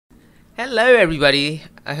Hello everybody,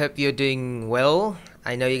 I hope you're doing well.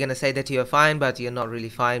 I know you're gonna say that you're fine, but you're not really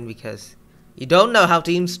fine because you don't know how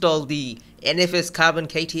to install the NFS Carbon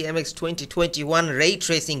KTMX 2021 Ray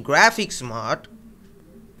Tracing Graphics mod.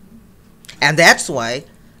 And that's why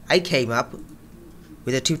I came up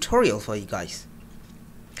with a tutorial for you guys.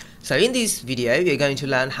 So in this video, you're going to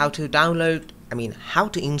learn how to how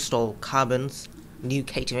to install Carbon's new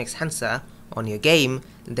KTMXHancer on your game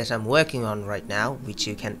that I'm working on right now, which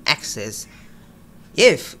you can access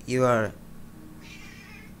if you are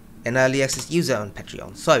an early access user on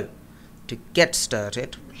Patreon. So to get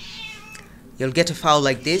started, you'll get a file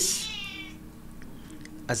like this,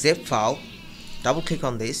 a zip file. Double click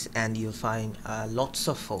on this and you'll find lots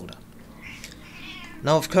of folder.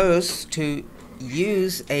 Now of course, to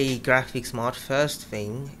use a graphics mod, first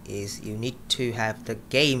thing is you need to have the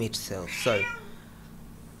game itself. So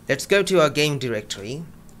let's go to our game directory.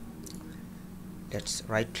 Let's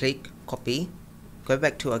right click, copy, go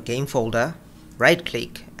back to our game folder, right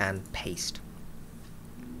click and paste.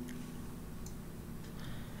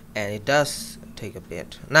 And it does take a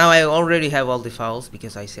bit. Now I already have all the files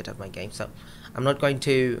because I set up my game, so I'm not going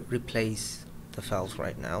to replace the files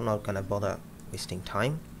right now. I'm not gonna bother wasting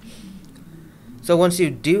time. So once you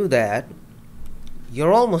do that,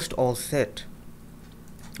 you're almost all set.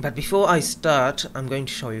 But before I start, I'm going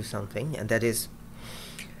to show you something, and that is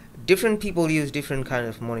different people use different kind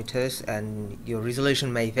of monitors and your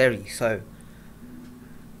resolution may vary. So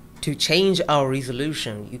to change our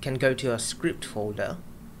resolution, you can go to our script folder,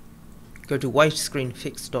 go to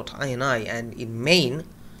widescreenfix.ini, and in main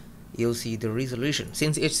you'll see the resolution.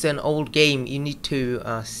 Since it's an old game, you need to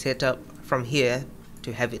set up from here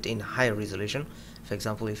to have it in higher resolution. For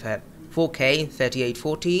example, if I have 4K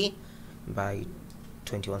 3840 by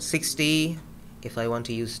 2160, if I want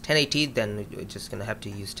to use 1080, then you're just gonna have to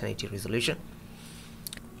use 1080 resolution.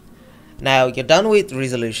 Now you're done with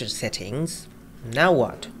resolution settings. Now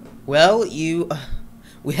what? Well,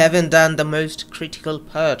 we haven't done the most critical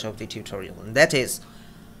part of the tutorial, and that is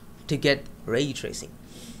to get ray tracing.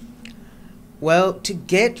 Well, to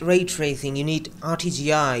get ray tracing, you need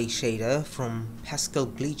RTGI shader from Pascal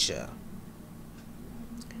Glitcher.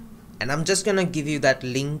 And I'm just gonna give you that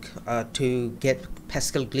link to get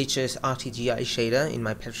Pascal Glitcher's RTGI shader in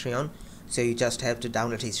my Patreon. So you just have to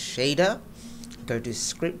download his shader, go to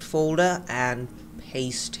script folder and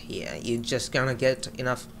paste here. You're just gonna get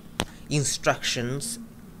enough instructions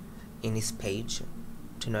in his page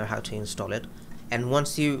to know how to install it. And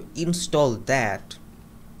once you install that,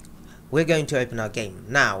 we're going to open our game.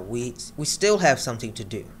 Now we still have something to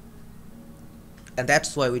do, and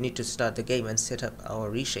that's why we need to start the game and set up our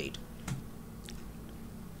reshade.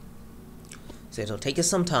 So it'll take us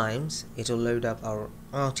some time. It'll load up our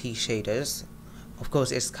RT shaders. Of course,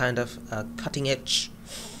 it's kind of a cutting edge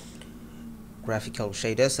graphical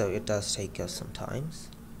shader, so it does take us some time.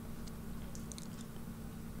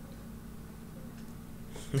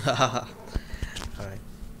 Alright.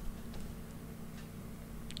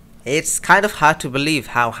 It's kind of hard to believe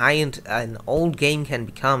how high-end an old game can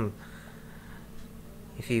become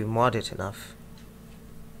if you mod it enough.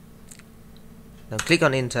 Now click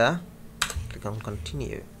on enter, click on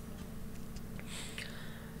continue.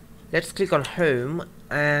 Let's click on home,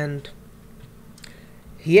 and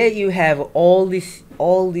here you have all these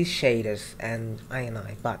shaders and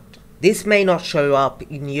INI, but this may not show up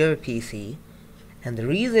in your PC, and the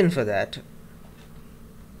reason for that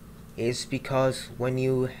is because when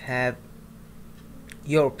you have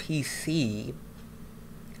your PC,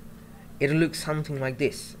 it'll look something like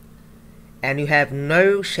this, and you have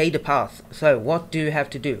no shader path. So what do you have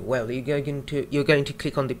to do? Well, you're going to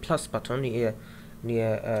click on the plus button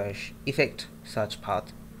near effect search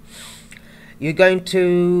path. You're going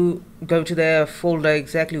to go to the folder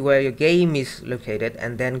exactly where your game is located,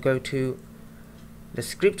 and then go to the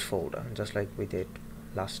script folder, just like we did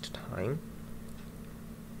last time.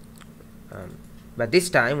 But this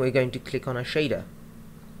time we're going to click on a shader.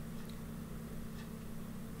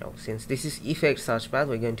 Now, since this is effect search path,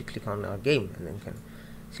 we're going to click on our game and then can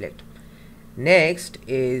select. Next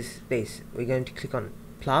is this. We're going to click on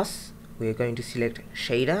plus. We're going to select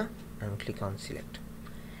shader and click on select.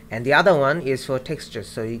 And the other one is for textures,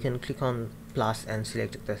 so you can click on plus and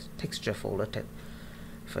select the texture folder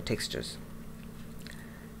for textures.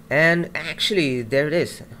 And actually, there it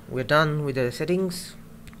is. We're done with the settings.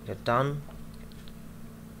 We're done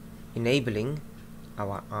enabling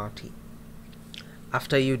our RT.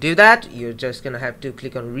 After you do that, you're just gonna have to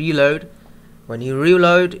click on reload. When you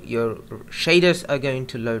reload, your shaders are going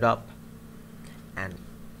to load up, and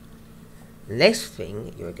next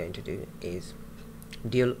thing you're going to do is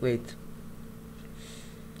deal with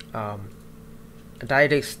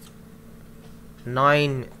DirectX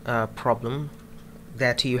 9 problem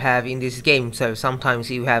that you have in this game. So sometimes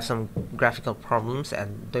you have some graphical problems,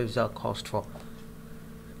 and those are caused for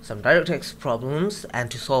some DirectX problems, and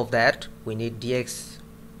to solve that we need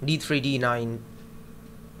D3D9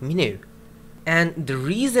 menu. And the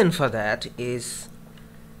reason for that is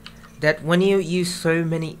that when you use so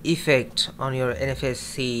many effects on your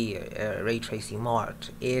NFSC ray tracing mod,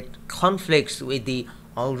 it conflicts with the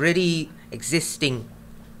already existing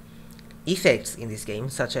effects in this game,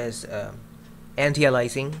 such as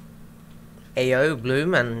anti-aliasing, AO,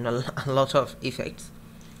 bloom, and a lot of effects.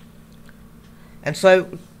 And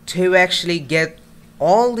so to actually get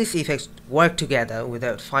all these effects work together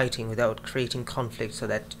without fighting, without creating conflict, so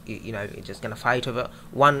that you know you're just gonna fight over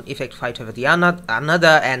one effect, fight over the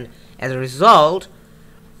another, and as a result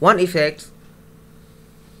one effect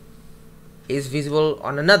is visible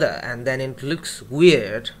on another, and then it looks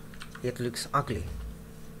weird, it looks ugly.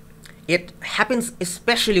 It happens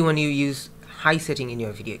especially when you use high setting in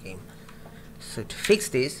your video game. So to fix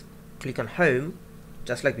this, click on home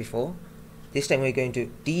just like before. This time we're going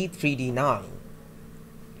to D3D9,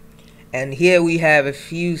 and here we have a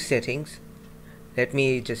few settings. Let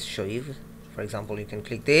me just show you. For example, you can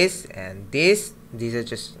click this and this. These are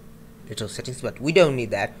just little settings, but we don't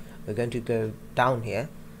need that. We're going to go down here.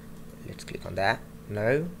 Let's click on that.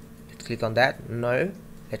 No. Let's click on that. No.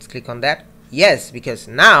 Let's click on that. Yes, because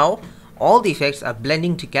now all the effects are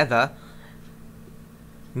blending together,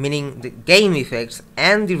 meaning the game effects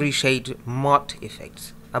and the reshade mod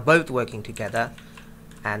effects are both working together,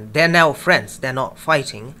 and they're now friends, they're not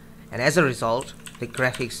fighting, and as a result the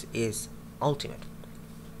graphics is ultimate.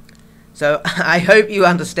 So I hope you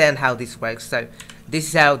understand how this works. So this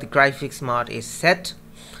is how the graphics mod is set.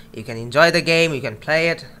 You can enjoy the game, you can play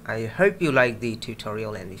it. I hope you liked the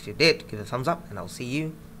tutorial, and if you did, give a thumbs up, and I'll see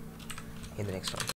you in the next one.